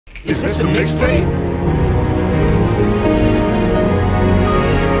Is this a mixtape?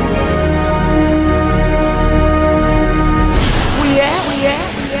 We at?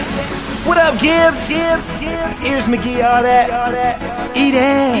 What up, Gibbs? Here's McGee, all that. Eat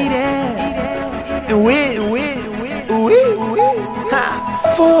and we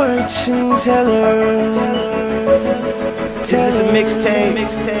fortune teller. Is this a mixtape?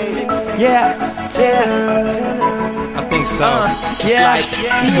 Yeah. I think so. Yeah.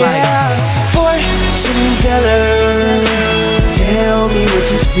 Fortune teller, tell me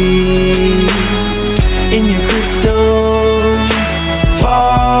what you see in your crystal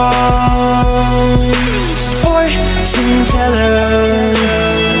ball. Fortune teller,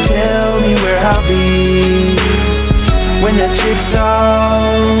 tell me where I'll be when the chips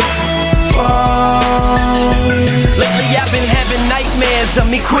all fall. Lately I've been having nightmares of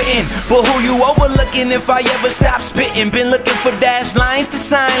me quitting, but who you overlooking if I ever stop spitting? Been looking for dash lines to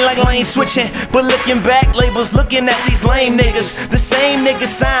sign like lane switching, but looking back, labels looking at these lame niggas. The same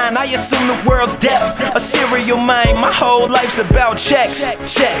niggas sign, I assume the world's deaf. A serial mind, my whole life's about checks.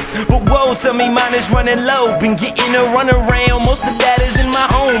 Check, but whoa, tell me mine is running low. Been getting a run around, most of that is in my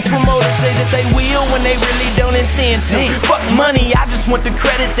own. Promoters say that they will when they really don't intend to. Fuck money, I just want the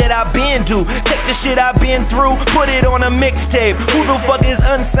credit that I've been due. Take the shit I've been through, put it on a mixtape. Who the fuck is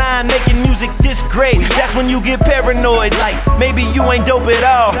unsigned making music this great? That's when you get paranoid, like maybe you ain't dope at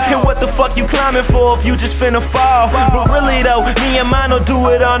all. And what the fuck you climbing for if you just finna fall? But really though, me and mine will do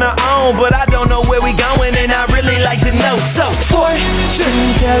it on our own. But I don't know where we going and I really like to know. So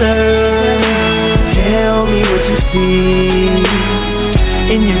fortune teller, tell me what you see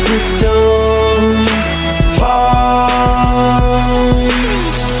in your crystal ball.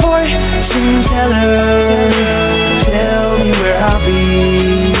 Fortune teller, tell me where I'll be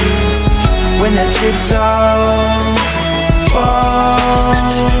when the chips all fall.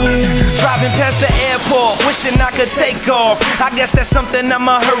 driving past the airport, wishing I could take off. I guess that's something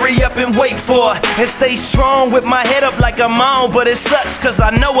I'ma hurry up and wait for, and stay strong with my head up like I'm on. But it sucks cause I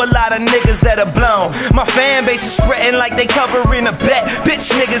know a lot of niggas that are blown. My fan base is spreading like they covering a bet.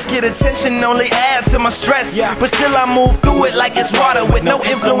 Bitch niggas get attention, only adds to my stress. But still I move through it like it's water with no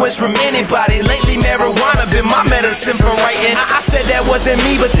influence from anybody. Lately marijuana been my medicine for writing. I said that wasn't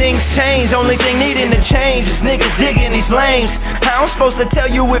me, but things change. Only thing needing to change is niggas digging these lames. How I'm supposed to tell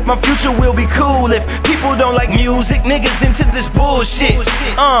you if my future will be cool if people don't like music? Niggas into this bullshit.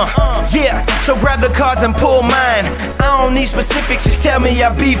 Yeah, so grab the cards and pull mine. I don't need specifics, just tell me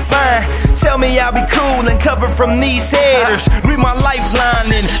I'll be fine. Tell me I'll be cool and covered from these haters. Read my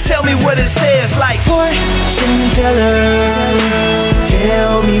lifeline and tell me what it says like fortune teller,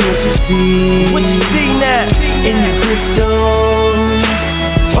 tell me what you see. What you see now? In your crystal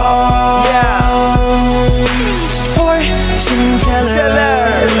ball. Fortune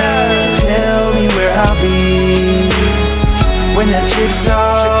teller, tell me where I'll be when the chips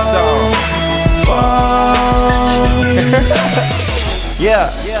all fall. Yeah,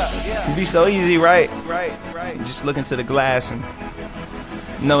 it'd be so easy, right? You just look into the glass and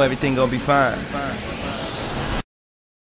know everything gonna be fine.